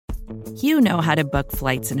You know how to book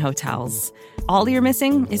flights and hotels. All you're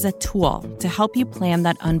missing is a tool to help you plan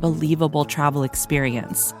that unbelievable travel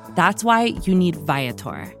experience. That's why you need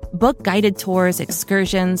Viator. Book guided tours,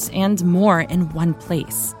 excursions, and more in one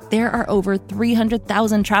place. There are over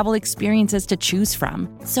 300,000 travel experiences to choose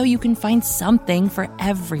from, so you can find something for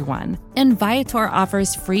everyone. And Viator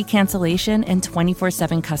offers free cancellation and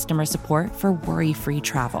 24/7 customer support for worry-free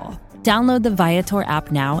travel. Download the Viator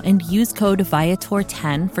app now and use code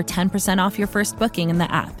Viator10 for 10% off your first booking in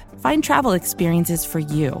the app. Find travel experiences for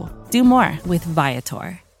you. Do more with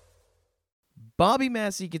Viator. Bobby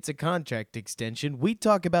Massie gets a contract extension. We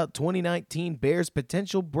talk about 2019 Bears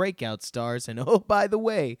potential breakout stars. And oh, by the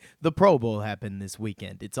way, the Pro Bowl happened this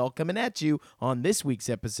weekend. It's all coming at you on this week's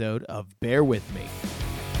episode of Bear With Me.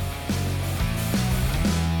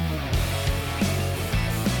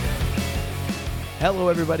 Hello,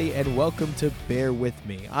 everybody, and welcome to Bear With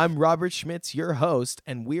Me. I'm Robert Schmitz, your host,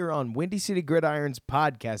 and we're on Windy City Gridiron's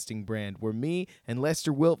podcasting brand, where me and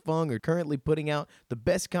Lester Wiltfong are currently putting out the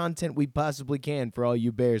best content we possibly can for all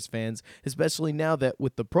you Bears fans, especially now that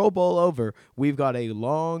with the Pro Bowl over, we've got a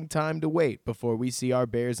long time to wait before we see our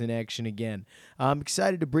Bears in action again. I'm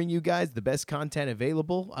excited to bring you guys the best content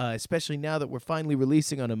available, especially now that we're finally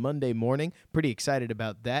releasing on a Monday morning. Pretty excited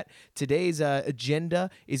about that. Today's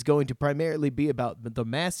agenda is going to primarily be about the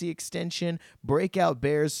Massie extension, breakout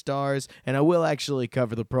Bears stars, and I will actually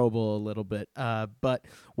cover the Pro Bowl a little bit. But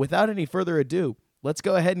without any further ado, let's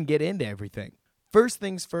go ahead and get into everything. First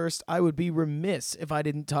things first, I would be remiss if I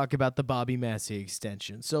didn't talk about the Bobby Massie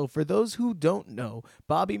extension. So for those who don't know,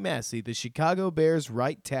 Bobby Massie, the Chicago Bears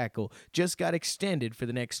right tackle, just got extended for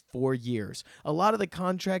the next 4 years. A lot of the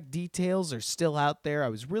contract details are still out there. I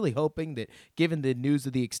was really hoping that given the news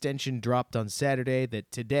of the extension dropped on Saturday,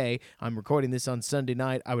 that today, I'm recording this on Sunday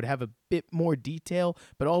night, I would have a bit more detail,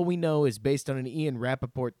 but all we know is based on an Ian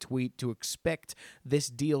Rappaport tweet to expect this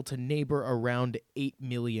deal to neighbor around $8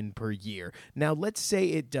 million per year. Now, let's say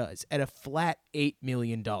it does at a flat $8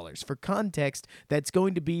 million. For context, that's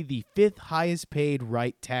going to be the 5th highest paid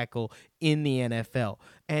right tackle in the NFL.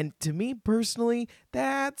 And to me personally,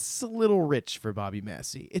 that's a little rich for Bobby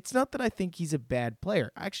Massie. It's not that I think he's a bad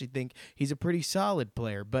player. I actually think he's a pretty solid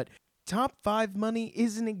player, but top 5 money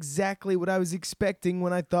isn't exactly what I was expecting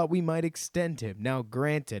when I thought we might extend him. Now,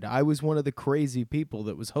 granted, I was one of the crazy people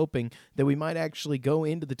that was hoping that we might actually go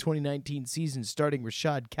into the 2019 season starting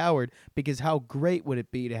Rashad Coward, because how great would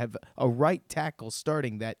it be to have a right tackle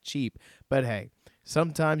starting that cheap? But hey,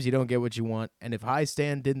 sometimes you don't get what you want, and if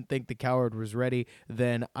Highstand didn't think the Coward was ready,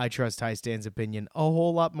 then I trust Highstand's opinion a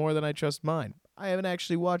whole lot more than I trust mine. I haven't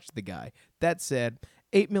actually watched the guy. That said,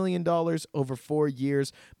 $8 million over 4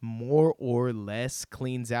 years more or less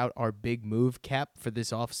cleans out our big move cap for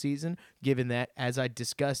this offseason, given that, as I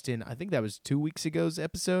discussed in, I think that was 2 weeks ago's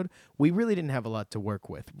episode, we really didn't have a lot to work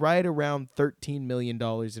with. Right around $13 million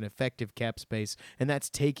in effective cap space, and that's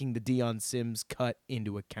taking the Deion Sims cut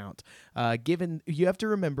into account. Given you have to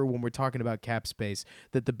remember when we're talking about cap space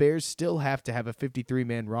that the Bears still have to have a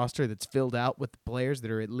 53-man roster that's filled out with players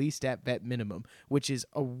that are at least at vet minimum, which is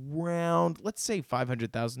around, let's say, $500,000.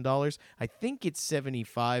 I think it's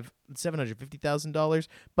 $750,000,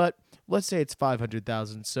 but let's say it's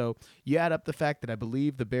 $500,000. So you add up the fact that I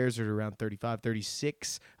believe the Bears are around 35,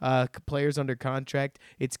 36 players under contract.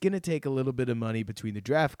 It's going to take a little bit of money between the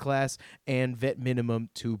draft class and vet minimum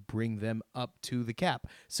to bring them up to the cap.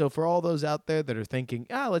 So for all those out there that are thinking,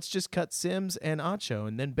 let's just cut Sims and Acho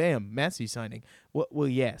and then bam, Massie signing. Well,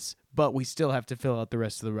 yes, but we still have to fill out the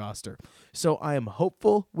rest of the roster. So I am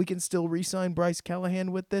hopeful we can still re-sign Bryce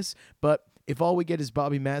Callahan with this, but if all we get is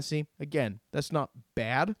Bobby Massie, again, that's not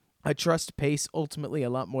bad. I trust Pace ultimately a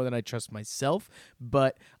lot more than I trust myself,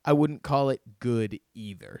 but I wouldn't call it good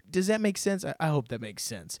either. Does that make sense? I hope that makes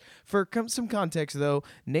sense. For some context, though,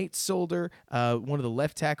 Nate Solder, one of the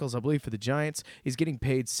left tackles, I believe, for the Giants, is getting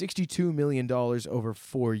paid $62 million over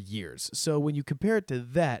 4 years. So when you compare it to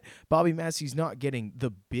that, Bobby Massie's not getting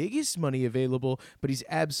the biggest money available, but he's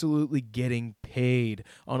absolutely getting paid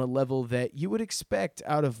on a level that you would expect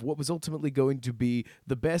out of what was ultimately going to be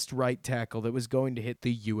the best right tackle that was going to hit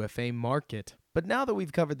the UFA market. But now that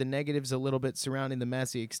we've covered the negatives a little bit surrounding the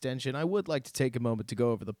Massie extension, I would like to take a moment to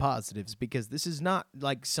go over the positives, because this is not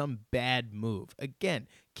like some bad move. Again,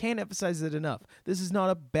 Can't emphasize it enough. This is not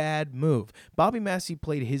a bad move. Bobby Massie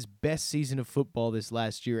played his best season of football this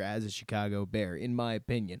last year as a Chicago Bear, in my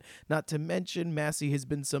opinion. Not to mention, Massie has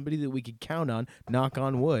been somebody that we could count on, knock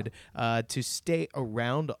on wood, to stay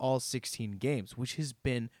around all 16 games, which has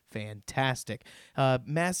been fantastic.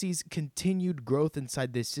 Massie's continued growth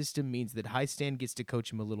inside this system means that Highstand gets to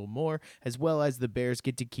coach him a little more, as well as the Bears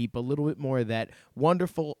get to keep a little bit more of that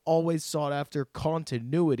wonderful, always sought-after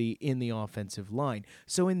continuity in the offensive line.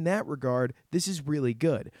 So in that regard, this is really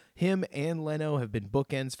good. Him and Leno have been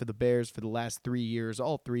bookends for the Bears for the last 3 years,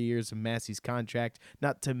 all 3 years of Massie's contract.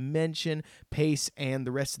 Not to mention, Pace and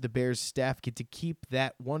the rest of the Bears staff get to keep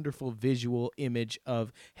that wonderful visual image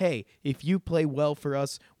of, hey, if you play well for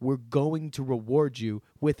us, we're going to reward you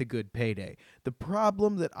with a good payday. The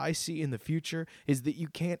problem that I see in the future is that you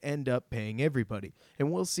can't end up paying everybody.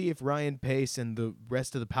 And we'll see if Ryan Pace and the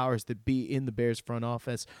rest of the powers that be in the Bears front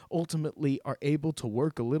office ultimately are able to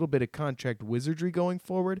work a little bit of contract wizardry going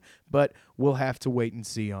forward, but we'll have to wait and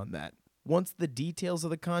see on that. Once the details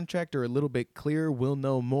of the contract are a little bit clearer, we'll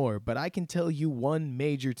know more, but I can tell you one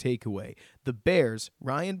major takeaway. The Bears,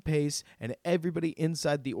 Ryan Pace, and everybody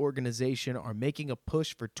inside the organization are making a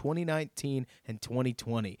push for 2019 and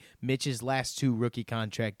 2020, Mitch's last 2 rookie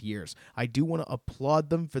contract years. I do want to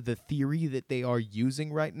applaud them for the theory that they are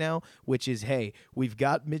using right now, which is, hey, we've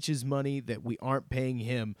got Mitch's money that we aren't paying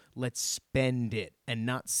him, let's spend it and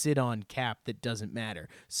not sit on cap that doesn't matter.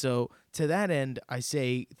 So to that end, I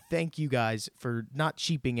say thank you guys for not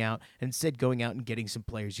cheaping out and instead going out and getting some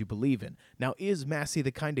players you believe in. Now, is Massie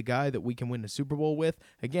the kind of guy that we can win a Super Bowl with?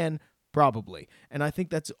 Again, probably. And I think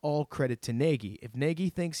that's all credit to Nagy. If Nagy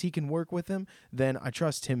thinks he can work with him, then I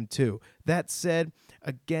trust him too. That said,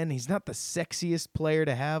 again, he's not the sexiest player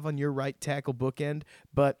to have on your right tackle bookend,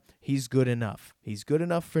 but he's good enough. He's good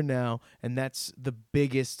enough for now, and that's the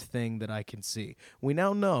biggest thing that I can see. We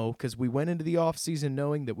now know, because we went into the offseason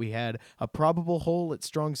knowing that we had a probable hole at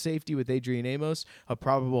strong safety with Adrian Amos, a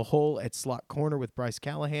probable hole at slot corner with Bryce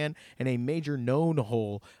Callahan, and a major known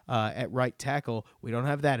hole at right tackle. We don't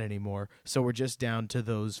have that anymore, so we're just down to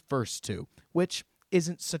those first 2, which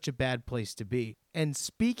isn't such a bad place to be. And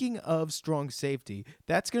speaking of strong safety,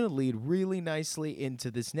 that's going to lead really nicely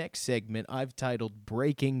into this next segment I've titled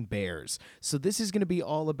Breaking Bears. So this is going to be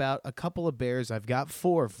all about a couple of Bears. I've got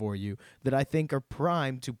 4 for you that I think are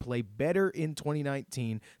primed to play better in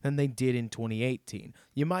 2019 than they did in 2018.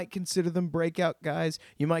 You might consider them breakout guys.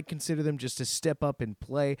 You might consider them just a step up in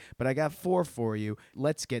play, but I got 4 for you.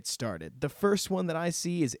 Let's get started. The first one that I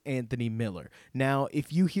see is Anthony Miller. Now,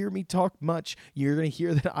 if you hear me talk much, you're going to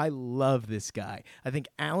hear that I love this guy. I think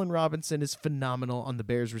Allen Robinson is phenomenal on the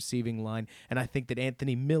Bears receiving line, and I think that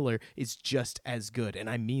Anthony Miller is just as good, and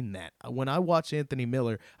I mean that. When I watch Anthony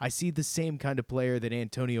Miller, I see the same kind of player that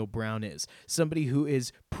Antonio Brown is, somebody who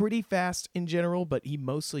is pretty fast in general, but he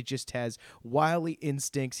mostly just has wily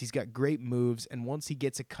instincts. He's got great moves, and once he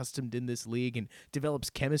gets accustomed in this league and develops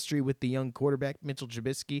chemistry with the young quarterback, Mitchell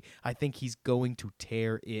Trubisky, I think he's going to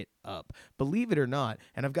tear it up. Believe it or not,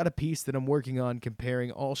 and I've got a piece that I'm working on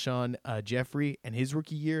comparing Alshon Jeffrey and his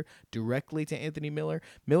rookie year directly to Anthony Miller.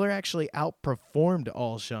 Miller actually outperformed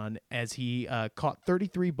Alshon as he caught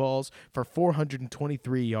 33 balls for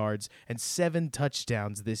 423 yards and 7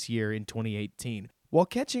 touchdowns this year in 2018. While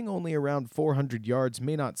catching only around 400 yards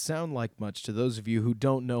may not sound like much to those of you who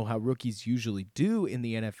don't know how rookies usually do in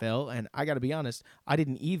the NFL, and I gotta be honest, I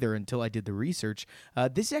didn't either until I did the research,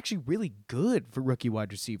 this is actually really good for rookie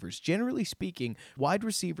wide receivers. Generally speaking, wide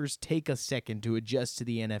receivers take a second to adjust to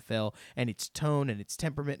the NFL and its tone and its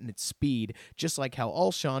temperament and its speed, just like how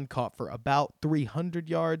Alshon caught for about 300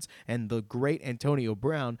 yards and the great Antonio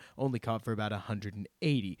Brown only caught for about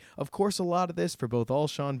 180. Of course, a lot of this for both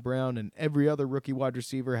Alshon Brown and every other rookie wide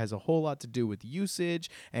receiver has a whole lot to do with usage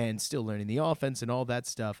and still learning the offense and all that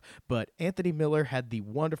stuff, but Anthony Miller had the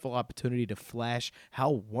wonderful opportunity to flash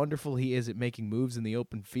how wonderful he is at making moves in the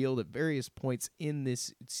open field at various points in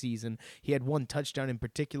this season. He had one touchdown in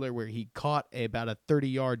particular where he caught about a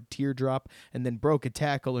 30-yard teardrop and then broke a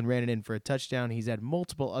tackle and ran it in for a touchdown. He's had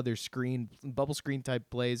multiple other bubble screen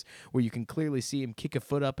type plays where you can clearly see him kick a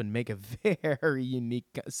foot up and make a very unique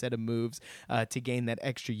set of moves to gain that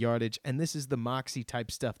extra yardage, and this is the moxie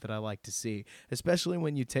type stuff that I like to see, especially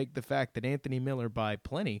when you take the fact that Anthony Miller by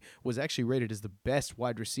plenty was actually rated as the best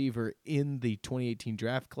wide receiver in the 2018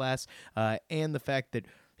 draft class, and the fact that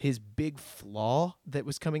his big flaw that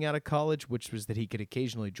was coming out of college, which was that he could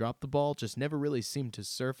occasionally drop the ball, just never really seemed to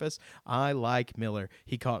surface. I like Miller.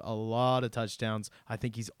 He caught a lot of touchdowns. I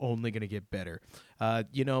think he's only going to get better.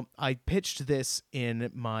 I pitched this in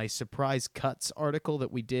my surprise cuts article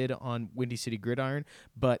that we did on Windy City Gridiron,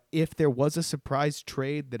 but if there was a surprise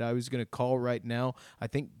trade that I was going to call right now, I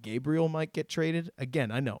think Gabriel might get traded.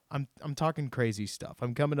 Again, I know I'm talking crazy stuff.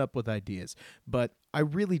 I'm coming up with ideas, but I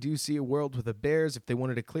really do see a world with the Bears if they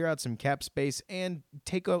wanted to clear out some cap space and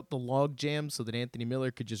take out the log jam so that Anthony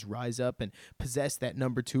Miller could just rise up and possess that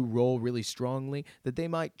number 2 role really strongly, that they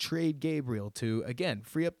might trade Gabriel to, again,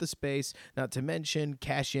 free up the space, not to mention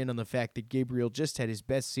cash in on the fact that Gabriel just had his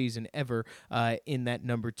best season ever in that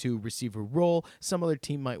number 2 receiver role. Some other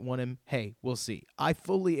team might want him. Hey, we'll see. I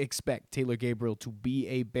fully expect Taylor Gabriel to be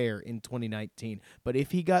a Bear in 2019, but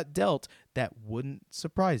if he got dealt, that wouldn't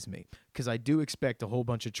surprise me, because I do expect a whole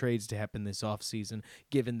bunch of trades to happen this offseason,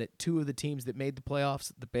 given that 2 of the teams that made the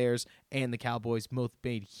playoffs, the Bears and the Cowboys, both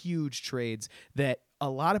made huge trades that a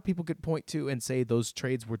lot of people could point to and say those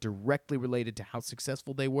trades were directly related to how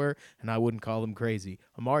successful they were, and I wouldn't call them crazy.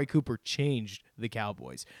 Amari Cooper changed the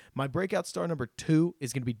Cowboys. My breakout star number 2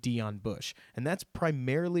 is going to be Deion Bush, and that's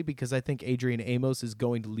primarily because I think Adrian Amos is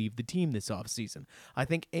going to leave the team this offseason. I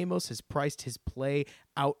think Amos has priced his play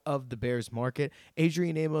out of the Bears market.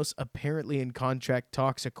 Adrian Amos, apparently in contract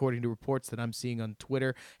talks, according to reports that I'm seeing on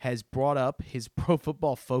Twitter, has brought up his Pro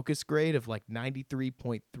Football Focus grade of like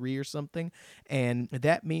 93.3 or something, and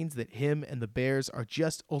that means that him and the Bears are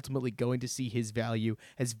just ultimately going to see his value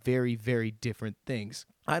as very, very different things.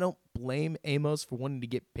 I don't blame Amos for wanting to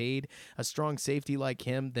get paid. A strong safety like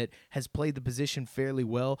him that has played the position fairly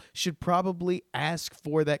well should probably ask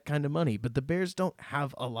for that kind of money, but the Bears don't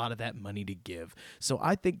have a lot of that money to give. So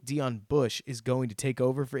I think Deion Bush is going to take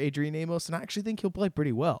over for Adrian Amos, and I actually think he'll play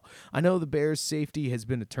pretty well. I know the Bears' safety has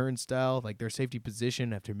been a turnstile, like their safety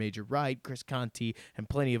position after Major Wright, Chris Conte, and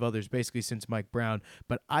plenty of others basically since Mike Brown,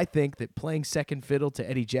 but I think that playing second fiddle to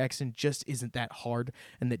Eddie Jackson just isn't that hard,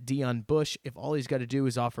 and that Deion Bush, if all he's got to do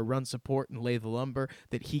is offer run support and lay the lumber,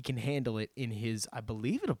 that he can handle it in his, I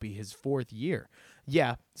believe it'll be his 4th year.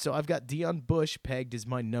 Yeah, so I've got Deion Bush pegged as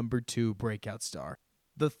my number 2 breakout star.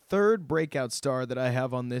 The third breakout star that I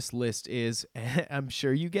have on this list is, I'm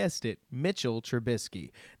sure you guessed it, Mitchell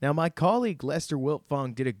Trubisky. Now, my colleague Lester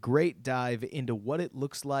Wiltfong did a great dive into what it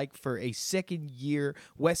looks like for a second-year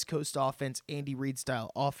West Coast offense, Andy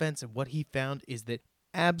Reid-style offense, and what he found is that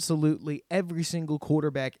absolutely every single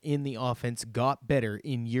quarterback in the offense got better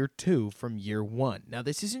in year 2 from year 1. Now,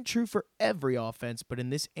 this isn't true for every offense, but in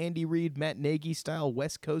this Andy Reid, Matt Nagy style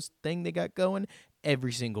West Coast thing they got going,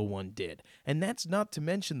 every single one did. And that's not to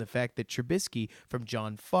mention the fact that Trubisky, from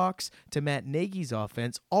John Fox to Matt Nagy's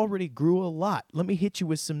offense, already grew a lot. Let me hit you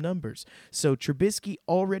with some numbers. So Trubisky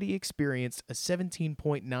already experienced a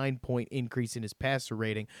 17.9 point increase in his passer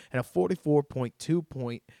rating and a 44.2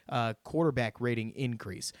 point quarterback rating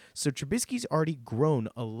increase. So Trubisky's already grown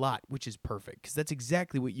a lot, which is perfect, because that's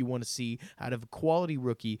exactly what you want to see out of a quality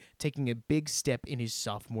rookie taking a big step in his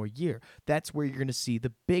sophomore year. That's where you're going to see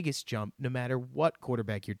the biggest jump, no matter what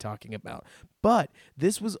quarterback you're talking about. But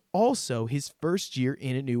this was also his first year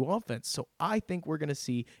in a new offense, so I think we're going to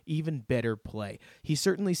see even better play. He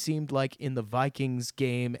certainly seemed like in the Vikings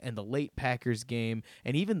game and the late Packers game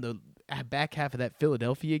and even the back half of that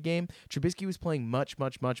Philadelphia game, Trubisky was playing much,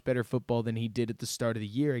 much, much better football than he did at the start of the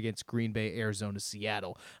year against Green Bay, Arizona,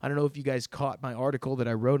 Seattle. I don't know if you guys caught my article that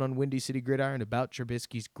I wrote on Windy City Gridiron about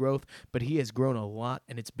Trubisky's growth, but he has grown a lot,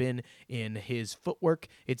 and it's been in his footwork,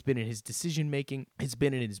 it's been in his decision-making, it's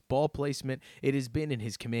been in his ball placement, it has been in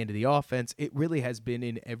his command of the offense. It really has been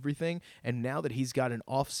in everything, and now that he's got an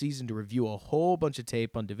off-season to review a whole bunch of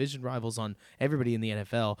tape on division rivals, on everybody in the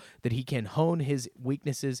NFL, that he can hone his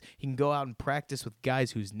weaknesses, he can go out and practice with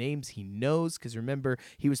guys whose names he knows, because remember,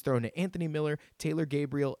 he was thrown to Anthony Miller, Taylor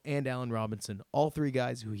Gabriel, and Allen Robinson, all 3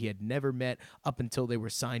 guys who he had never met up until they were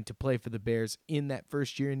signed to play for the Bears in that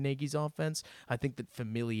first year in Nagy's offense. I think that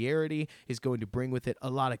familiarity is going to bring with it a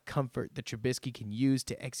lot of comfort that Trubisky can use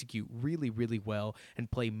to execute really, really well and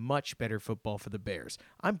play much better football for the Bears.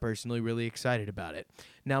 I'm personally really excited about it.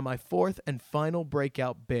 Now, my 4th and final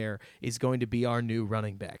breakout Bear is going to be our new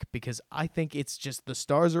running back, because I think it's just the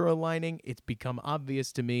stars are aligning. It's become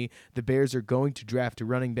obvious to me the Bears are going to draft a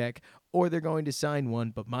running back, or they're going to sign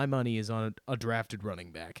one, but my money is on a drafted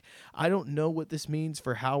running back. I don't know what this means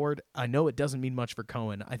for Howard. I know it doesn't mean much for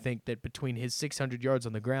Cohen. I think that between his 600 yards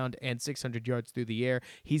on the ground and 600 yards through the air,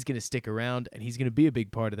 he's going to stick around, and he's going to be a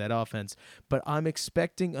big part of that offense. But I'm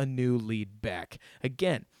expecting a new lead back.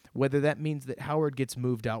 Again, whether that means that Howard gets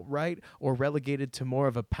moved outright or relegated to more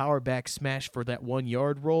of a power back smash for that 1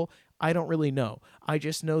 yard role, I don't really know. I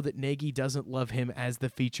just know that Nagy doesn't love him as the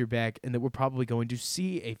feature back and that we're probably going to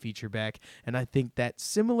see a feature back. And I think that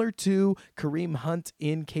similar to Kareem Hunt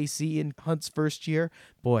in KC in Hunt's first year,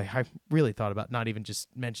 boy, I really thought about not even just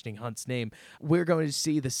mentioning Hunt's name. We're going to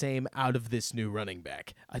see the same out of this new running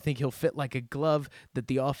back. I think he'll fit like a glove, that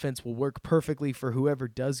the offense will work perfectly for whoever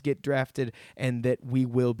does get drafted, and that we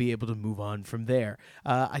will be able to move on from there.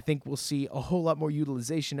 I think we'll see a whole lot more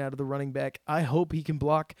utilization out of the running back. I hope he can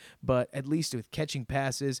block, but at least with catching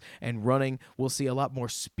passes and running, we'll see a lot more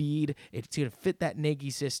speed. It's going to fit that Nagy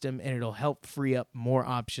system, and it'll help free up more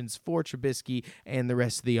options for Trubisky and the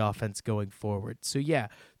rest of the offense going forward. So yeah,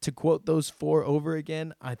 to quote those four over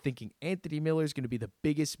again, I'm thinking Anthony Miller is going to be the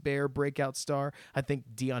biggest Bear breakout star. I think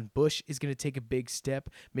Deion Bush is going to take a big step.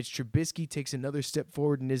 Mitch Trubisky takes another step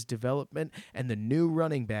forward in his development, and the new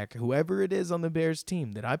running back, whoever it is on the Bears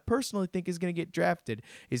team that I personally think is going to get drafted,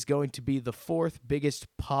 is going to be the fourth biggest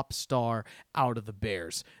pop star out of the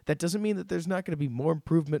Bears. That doesn't mean that there's not going to be more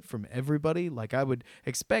improvement from everybody. Like, I would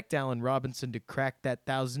expect Allen Robinson to crack that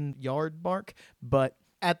 1,000-yard mark, but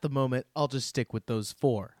at the moment, I'll just stick with those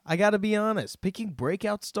four. I gotta be honest, picking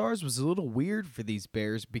breakout stars was a little weird for these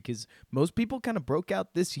Bears because most people kind of broke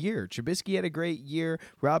out this year. Trubisky had a great year.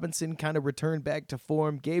 Robinson kind of returned back to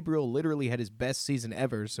form. Gabriel literally had his best season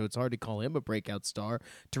ever, so it's hard to call him a breakout star.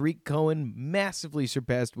 Tariq Cohen massively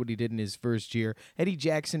surpassed what he did in his first year. Eddie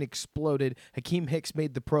Jackson exploded. Hakeem Hicks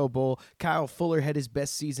made the Pro Bowl. Kyle Fuller had his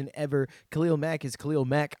best season ever. Khalil Mack is Khalil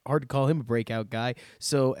Mack. Hard to call him a breakout guy.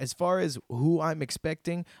 So as far as who I'm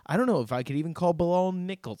expecting, I don't know if I could even call Bilal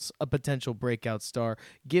Nichols a potential breakout star,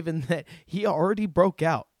 given that he already broke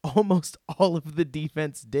out. Almost all of the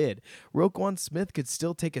defense did. Roquan Smith could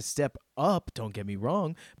still take a step up, don't get me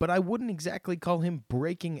wrong, but I wouldn't exactly call him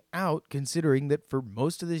breaking out, considering that for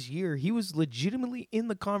most of this year, he was legitimately in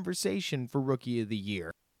the conversation for Rookie of the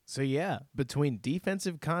Year. So yeah, between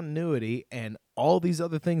defensive continuity and all these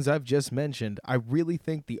other things I've just mentioned, I really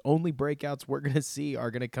think the only breakouts we're going to see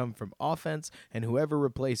are going to come from offense and whoever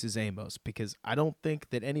replaces Amos, because I don't think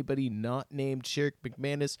that anybody not named Sherrick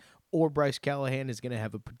McManus or Bryce Callahan is going to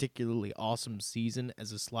have a particularly awesome season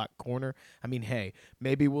as a slot corner. I mean, hey,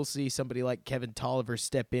 maybe we'll see somebody like Kevin Tolliver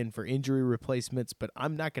step in for injury replacements, but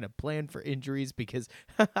I'm not going to plan for injuries because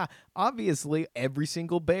obviously every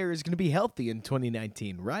single Bear is going to be healthy in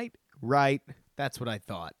 2019, right? Right. That's what I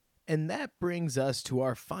thought. And that brings us to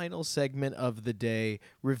our final segment of the day,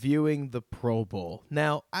 reviewing the Pro Bowl.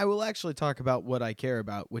 Now, I will actually talk about what I care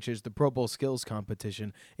about, which is the Pro Bowl skills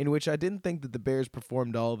competition, in which I didn't think that the Bears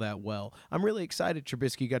performed all that well. I'm really excited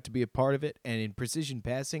Trubisky got to be a part of it, and in precision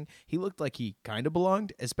passing, he looked like he kind of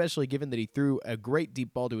belonged, especially given that he threw a great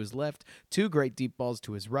deep ball to his left, two great deep balls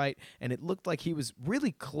to his right, and it looked like he was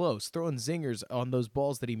really close, throwing zingers on those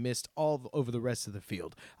balls that he missed all over the rest of the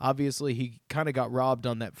field. Obviously, he kind of got robbed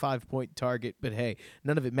on that 5-point target, but hey,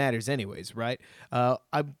 none of it matters anyways, right? I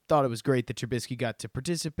thought it was great that Trubisky got to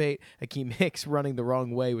participate. Hakeem Hicks running the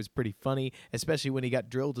wrong way was pretty funny, especially when he got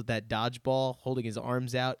drilled with that dodgeball, holding his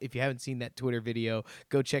arms out. If you haven't seen that Twitter video,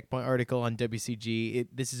 go check my article on WCG.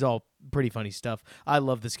 This is all pretty funny stuff. I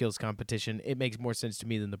love the skills competition. It makes more sense to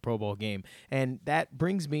me than the Pro Bowl game. And that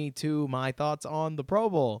brings me to my thoughts on the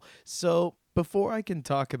Pro Bowl. So before I can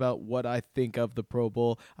talk about what I think of the Pro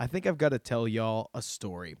Bowl, I think I've got to tell y'all a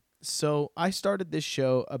story. So I started this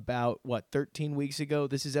show about, 13 weeks ago?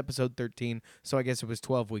 This is episode 13, so I guess it was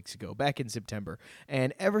 12 weeks ago, back in September.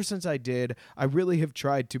 And ever since I did, I really have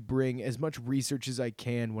tried to bring as much research as I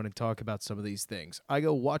can when I talk about some of these things. I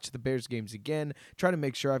go watch the Bears games again, try to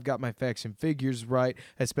make sure I've got my facts and figures right,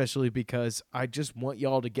 especially because I just want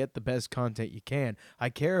y'all to get the best content you can.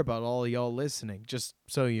 I care about all of y'all listening, just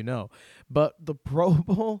so you know. But the Pro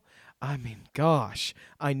Bowl, I mean, gosh,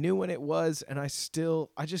 I knew when it was, and I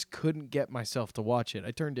just couldn't get myself to watch it. I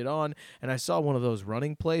turned it on, and I saw one of those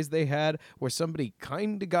running plays they had where somebody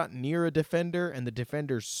kind of got near a defender, and the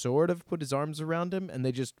defender sort of put his arms around him, and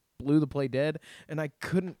they just blew the play dead, and I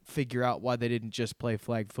couldn't figure out why they didn't just play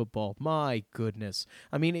flag football. My goodness.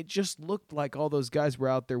 I mean, it just looked like all those guys were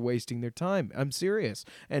out there wasting their time. I'm serious.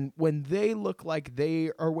 And when they look like they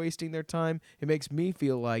are wasting their time, it makes me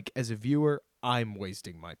feel like, as a viewer, I'm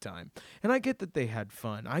wasting my time. And I get that they had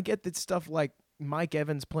fun. I get that stuff like Mike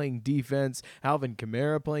Evans playing defense, Alvin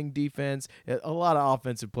Kamara playing defense, a lot of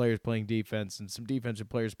offensive players playing defense, and some defensive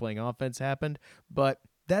players playing offense happened, but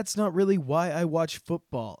that's not really why I watch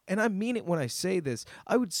football. And I mean it when I say this.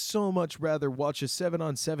 I would so much rather watch a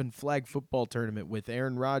 7-on-7 flag football tournament with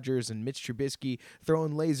Aaron Rodgers and Mitch Trubisky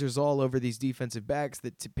throwing lasers all over these defensive backs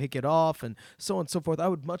to pick it off and so on and so forth. I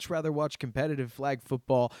would much rather watch competitive flag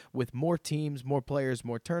football with more teams, more players,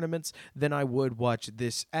 more tournaments than I would watch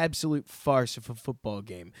this absolute farce of a football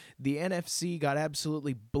game. The NFC got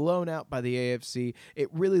absolutely blown out by the AFC. It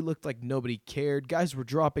really looked like nobody cared. Guys were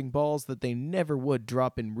dropping balls that they never would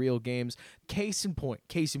drop in real games. Case in point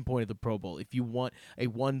of the Pro Bowl. If you want a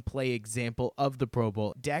one-play example of the Pro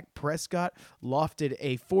Bowl, Dak Prescott lofted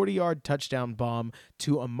a 40-yard touchdown bomb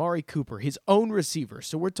to Amari Cooper, his own receiver.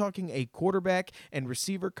 So we're talking a quarterback and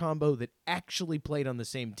receiver combo that actually played on the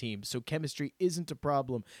same team. So chemistry isn't a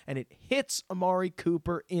problem, and it hits Amari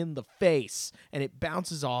Cooper in the face, and it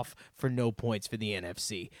bounces off for no points for the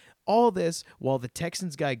NFC. All this while the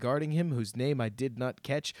Texans guy guarding him, whose name I did not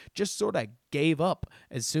catch, just sort of gave up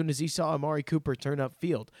as soon as he saw Amari Cooper turn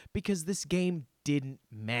upfield, because this game didn't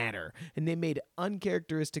matter, and they made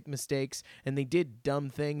uncharacteristic mistakes, and they did dumb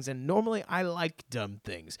things, and normally I like dumb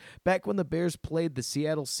things. Back when the Bears played the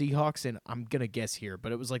Seattle Seahawks, and I'm going to guess here,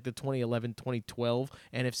 but it was like the 2011-2012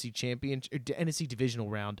 NFC divisional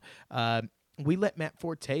round, we let Matt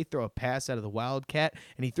Forte throw a pass out of the Wildcat,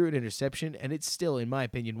 and he threw an interception, and it's still, in my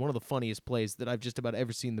opinion, one of the funniest plays that I've just about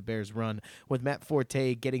ever seen the Bears run, with Matt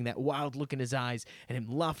Forte getting that wild look in his eyes and him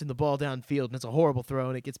lofting the ball downfield, and it's a horrible throw,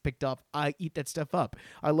 and it gets picked off. I eat that stuff up.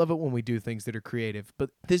 I love it when we do things that are creative,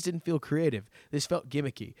 but this didn't feel creative. This felt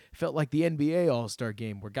gimmicky. It felt like the NBA All-Star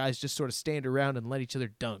Game, where guys just sort of stand around and let each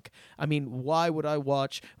other dunk. I mean, why would I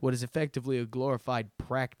watch what is effectively a glorified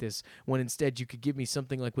practice when instead you could give me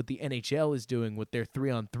something like what the NHL is doing with their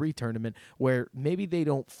 3-on-3 tournament, where maybe they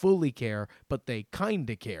don't fully care, but they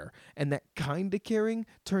kinda care, and that kinda caring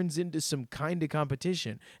turns into some kinda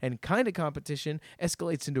competition, and kinda competition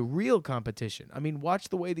escalates into real competition. I mean, watch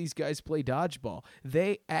the way these guys play dodgeball.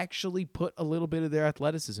 They actually put a little bit of their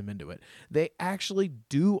athleticism into it. They actually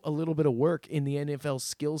do a little bit of work in the NFL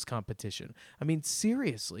skills competition. I mean,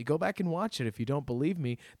 seriously, go back and watch it if you don't believe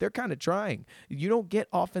me. They're kind of trying. You don't get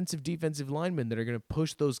offensive, defensive linemen that are going to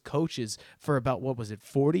push those coaches for about,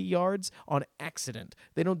 40 yards on accident.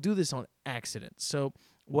 They don't do this on accident. So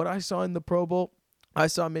what I saw in the Pro Bowl, I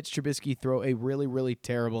saw Mitch Trubisky throw a really, really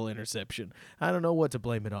terrible interception. I don't know what to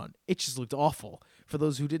blame it on. It just looked awful. For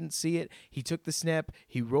those who didn't see it, he took the snap,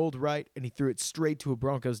 he rolled right, and he threw it straight to a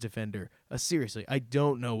Broncos defender. Seriously, I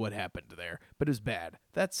don't know what happened there, but it was bad.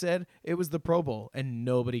 That said, it was the Pro Bowl, and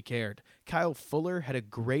nobody cared. Kyle Fuller had a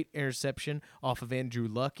great interception off of Andrew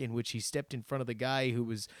Luck, in which he stepped in front of the guy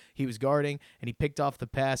he was guarding, and he picked off the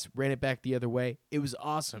pass, ran it back the other way. It was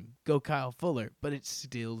awesome. Go Kyle Fuller, but it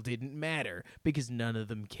still didn't matter, because none of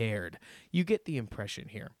them cared. You get the impression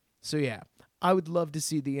here. So yeah, I would love to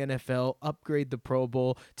see the NFL upgrade the Pro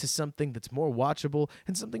Bowl to something that's more watchable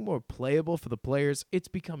and something more playable for the players. It's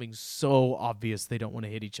becoming so obvious they don't want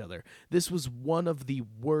to hit each other. This was one of the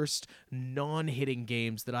worst non-hitting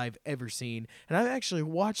games that I've ever seen, and I've actually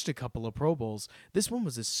watched a couple of Pro Bowls. This one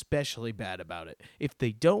was especially bad about it. If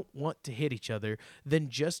they don't want to hit each other, then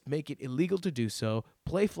just make it illegal to do so.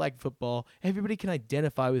 Play flag football. Everybody can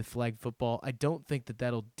identify with flag football. I don't think that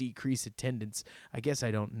that'll decrease attendance. I guess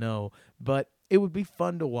I don't know, but it would be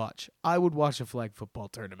fun to watch. I would watch a flag football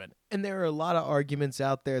tournament. And there are a lot of arguments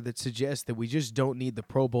out there that suggest that we just don't need the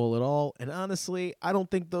Pro Bowl at all. And honestly, I don't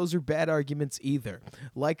think those are bad arguments either.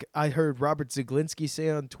 Like I heard Robert Zaglinski say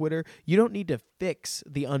on Twitter, you don't need to fix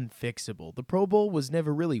the unfixable. The Pro Bowl was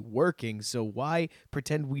never really working, so why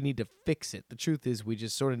pretend we need to fix it? The truth is we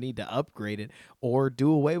just sort of need to upgrade it or do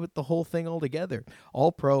away with the whole thing altogether.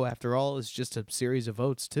 All Pro, after all, is just a series of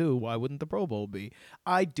votes too. Why wouldn't the Pro Bowl be?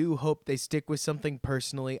 I do hope they stick with something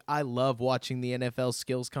personally. I love watching the NFL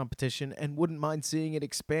skills competition and wouldn't mind seeing it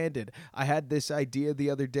expanded. I had this idea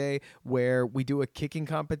the other day where we do a kicking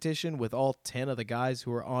competition with all 10 of the guys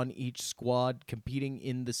who are on each squad competing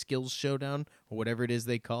in the skills showdown, or whatever it is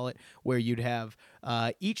they call it, where you'd have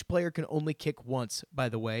each player can only kick once, by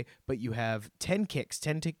the way, but you have 10 kicks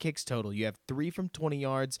total. You have 3 from 20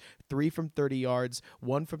 yards, 3 from 30 yards,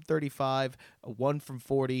 1 from 35, 1 from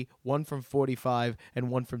 40, 1 from 45,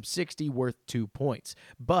 and 1 from 60 worth 2 points.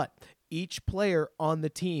 But each player on the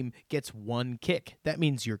team gets 1 kick. That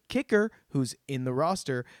means your kicker, who's in the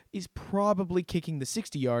roster, is probably kicking the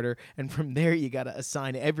 60-yarder, and from there you got to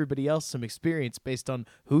assign everybody else some experience based on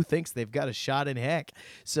who thinks they've got a shot in heck.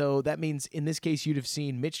 So that means in this case you'd have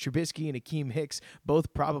seen Mitch Trubisky and Akeem Hicks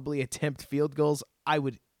both probably attempt field goals. I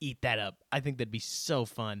would eat that up. I think that'd be so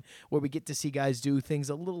fun, where we get to see guys do things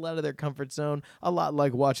a little out of their comfort zone, a lot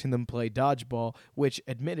like watching them play dodgeball, which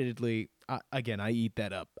admittedly, I eat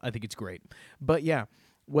that up. I think it's great. But yeah,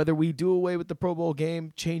 whether we do away with the Pro Bowl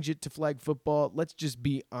game, change it to flag football, let's just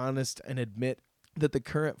be honest and admit that the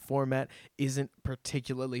current format isn't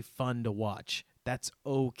particularly fun to watch. That's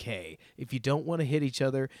okay. If you don't want to hit each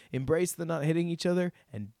other, embrace the not hitting each other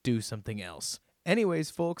and do something else. Anyways,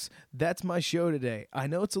 folks, that's my show today. I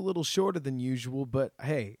know it's a little shorter than usual, but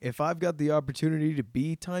hey, if I've got the opportunity to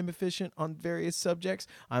be time efficient on various subjects,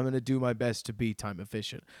 I'm going to do my best to be time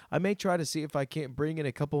efficient. I may try to see if I can't bring in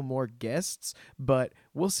a couple more guests, but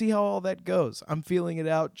we'll see how all that goes. I'm feeling it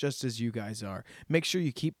out just as you guys are. Make sure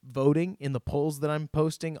you keep voting in the polls that I'm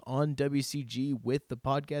posting on WCG with the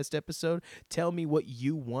podcast episode. Tell me what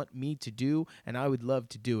you want me to do, and I would love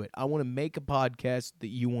to do it. I want to make a podcast that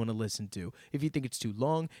you want to listen to. If you think it's too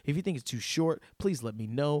long, if you think it's too short, please let me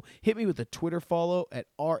know. Hit me with a Twitter follow at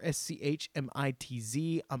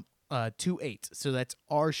RSCHMITZ. I'm 28, so that's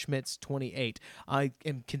rschmitz28. I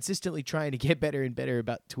am consistently trying to get better and better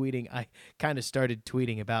about tweeting. I kind of started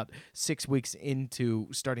tweeting about 6 weeks into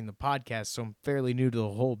starting the podcast, so I'm fairly new to the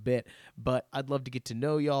whole bit, but I'd love to get to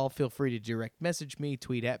know y'all. Feel free to direct message me,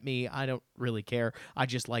 tweet at me. I don't really care. I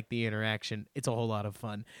just like the interaction. It's a whole lot of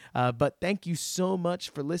fun. But thank you so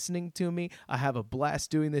much for listening to me. I have a blast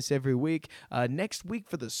doing this every week. Next week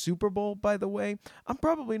for the Super Bowl, by the way, I'm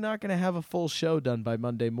probably not going to have a full show done by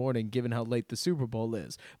Monday morning, given how late the Super Bowl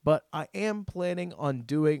is. But I am planning on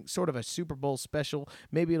doing sort of a Super Bowl special.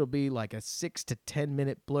 Maybe it'll be like a 6 to 10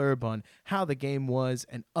 minute blurb on how the game was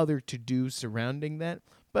and other to-dos surrounding that.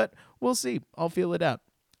 But we'll see. I'll feel it out.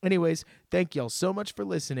 Anyways, thank y'all so much for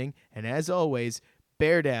listening. And as always,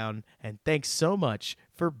 bear down. And thanks so much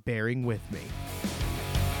for bearing with me.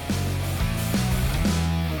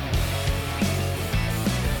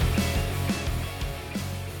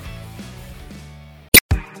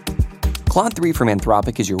 Claude 3 from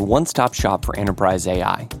Anthropic is your one-stop shop for enterprise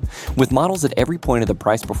AI. With models at every point of the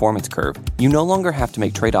price-performance curve, you no longer have to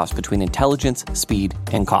make trade-offs between intelligence, speed,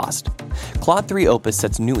 and cost. Claude 3 Opus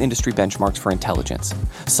sets new industry benchmarks for intelligence.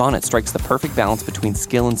 Sonnet strikes the perfect balance between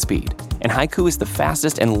skill and speed. And Haiku is the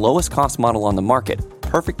fastest and lowest-cost model on the market,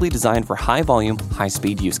 perfectly designed for high-volume,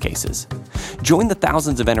 high-speed use cases. Join the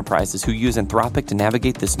thousands of enterprises who use Anthropic to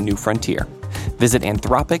navigate this new frontier. Visit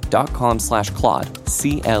anthropic.com/Claude,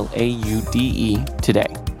 CLAUDE,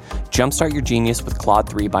 today. Jumpstart your genius with Claude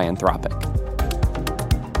 3 by Anthropic.